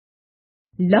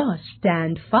Lost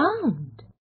and found!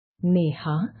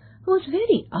 Neha was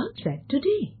very upset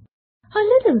today. Her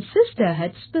little sister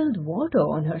had spilled water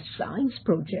on her science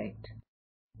project.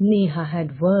 Neha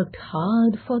had worked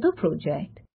hard for the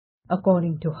project.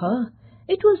 According to her,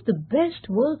 it was the best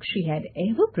work she had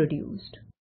ever produced.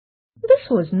 This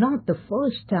was not the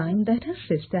first time that her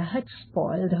sister had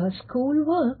spoiled her school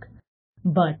work,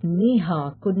 but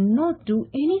Neha could not do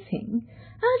anything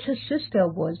as her sister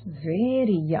was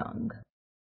very young.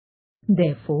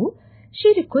 Therefore,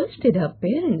 she requested her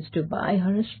parents to buy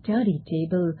her a study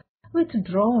table with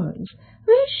drawers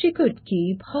where she could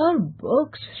keep her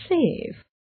books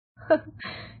safe.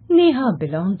 Neha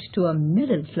belonged to a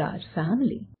middle-class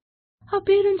family. Her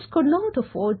parents could not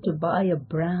afford to buy a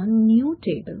brand new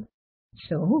table,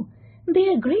 so they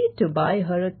agreed to buy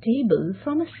her a table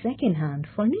from a second-hand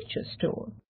furniture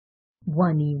store.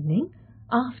 One evening,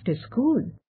 after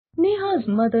school, Neha's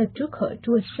mother took her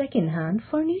to a second-hand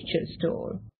furniture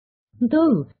store.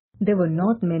 Though there were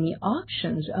not many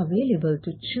options available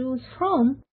to choose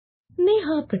from,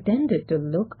 Neha pretended to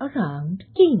look around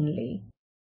keenly.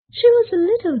 She was a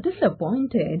little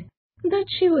disappointed that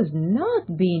she was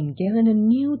not being given a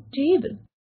new table,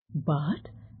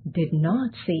 but did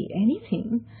not say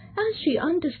anything as she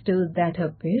understood that her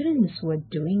parents were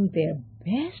doing their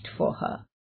best for her.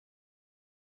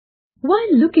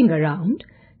 While looking around,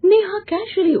 Neha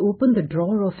casually opened the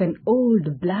drawer of an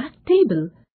old black table,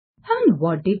 and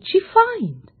what did she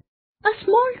find? A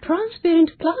small transparent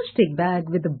plastic bag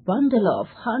with a bundle of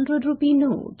 100-rupee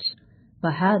notes.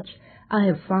 Perhaps I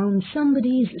have found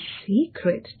somebody's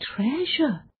secret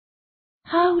treasure.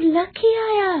 How lucky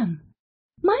I am!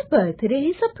 My birthday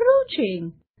is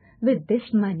approaching. With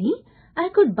this money, I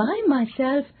could buy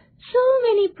myself so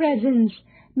many presents,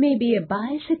 maybe a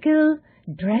bicycle,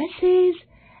 dresses,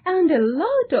 and a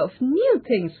lot of new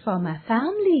things for my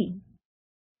family.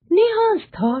 Neha's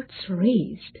thoughts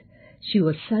raced. She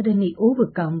was suddenly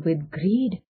overcome with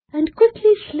greed and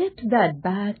quickly slipped that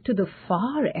bag to the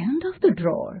far end of the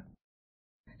drawer.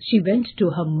 She went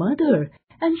to her mother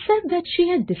and said that she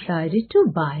had decided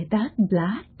to buy that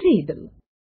black table.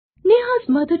 Neha's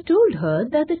mother told her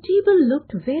that the table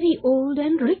looked very old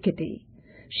and rickety.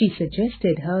 She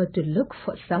suggested her to look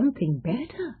for something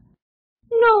better.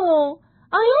 "No,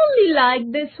 I only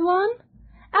like this one.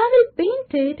 I will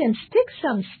paint it and stick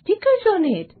some stickers on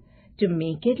it to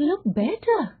make it look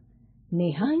better,"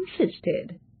 Neha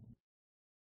insisted.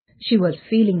 She was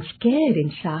feeling scared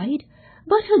inside,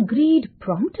 but her greed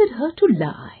prompted her to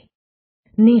lie.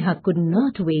 Neha could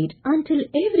not wait until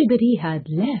everybody had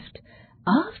left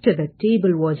after the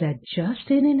table was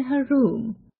adjusted in her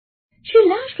room. She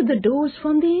latched the doors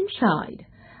from the inside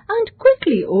and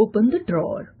quickly opened the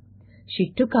drawer.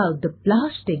 She took out the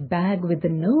plastic bag with the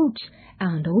notes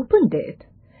and opened it.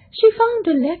 She found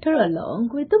a letter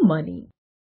along with the money.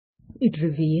 It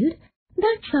revealed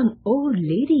that some old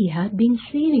lady had been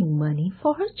saving money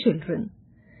for her children.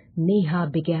 Neha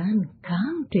began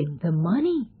counting the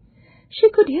money. She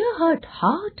could hear her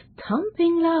heart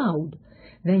thumping loud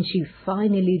when she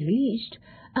finally reached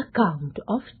a count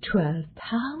of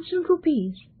 12,000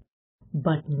 rupees.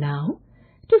 But now,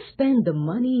 to spend the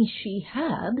money she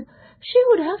had, she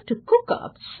would have to cook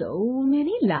up so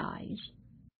many lies.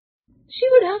 She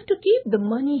would have to keep the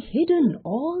money hidden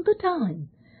all the time,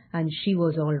 and she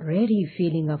was already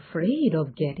feeling afraid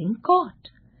of getting caught.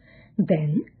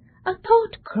 Then a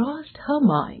thought crossed her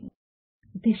mind.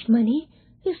 This money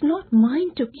is not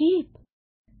mine to keep.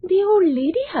 The old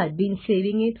lady had been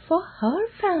saving it for her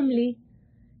family.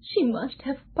 She must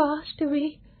have passed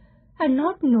away, and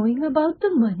not knowing about the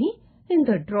money in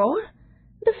the drawer,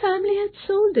 the family had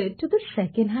sold it to the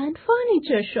second-hand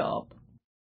furniture shop.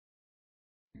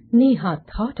 Neha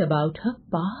thought about her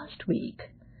past week.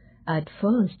 At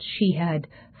first she had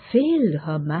failed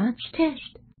her maths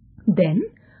test. Then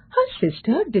her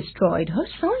sister destroyed her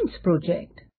science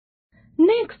project.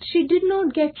 Next, she did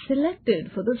not get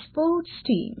selected for the sports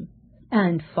team.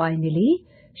 And finally,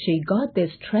 she got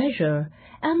this treasure,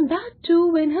 and that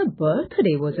too when her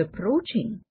birthday was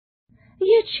approaching.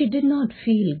 Yet she did not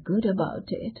feel good about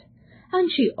it, and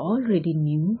she already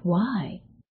knew why.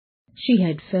 She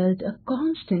had felt a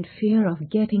constant fear of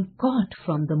getting caught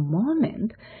from the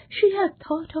moment she had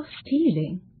thought of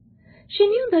stealing. She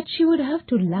knew that she would have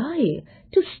to lie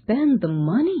to spend the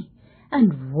money,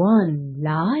 and one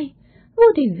lie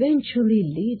would eventually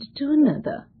lead to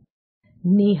another.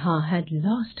 Neha had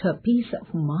lost her peace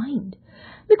of mind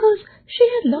because she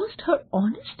had lost her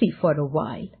honesty for a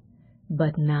while.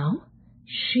 But now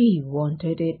she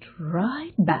wanted it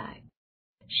right back.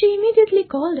 She immediately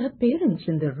called her parents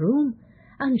in the room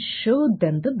and showed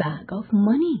them the bag of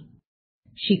money.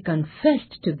 She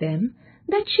confessed to them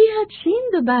that she had seen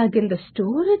the bag in the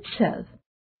store itself,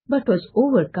 but was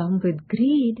overcome with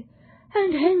greed,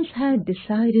 and hence had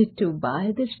decided to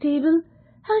buy this table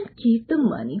and keep the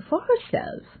money for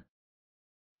herself.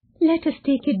 "Let us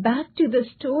take it back to the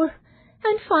store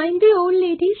and find the old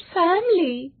lady's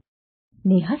family,"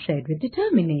 Neha said with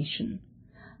determination.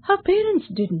 Her parents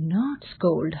did not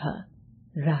scold her.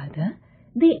 Rather,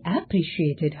 they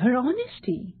appreciated her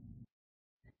honesty.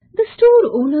 The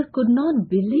store owner could not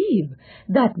believe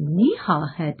that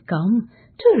Neha had come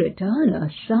to return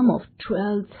a sum of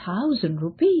 12,000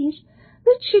 rupees,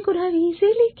 which she could have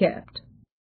easily kept.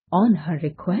 On her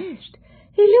request,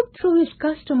 he looked through his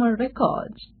customer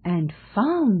records and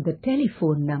found the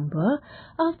telephone number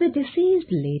of the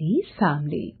deceased lady's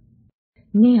family.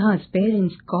 Neha's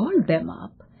parents called them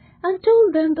up and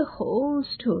told them the whole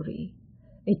story.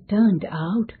 It turned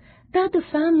out that the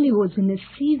family was in a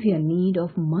severe need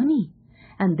of money,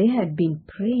 and they had been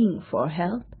praying for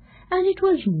help, and it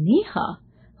was Neha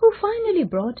who finally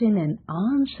brought in an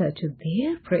answer to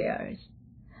their prayers.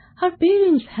 Her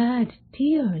parents had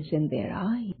tears in their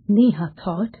eyes. Neha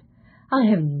thought, "I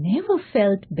have never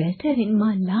felt better in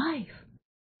my life.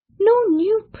 No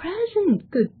new present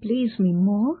could please me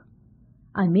more.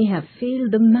 I may have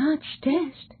failed the maths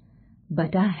test,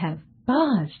 but I have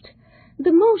passed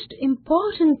the most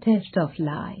important test of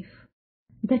life,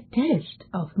 the test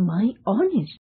of my honesty."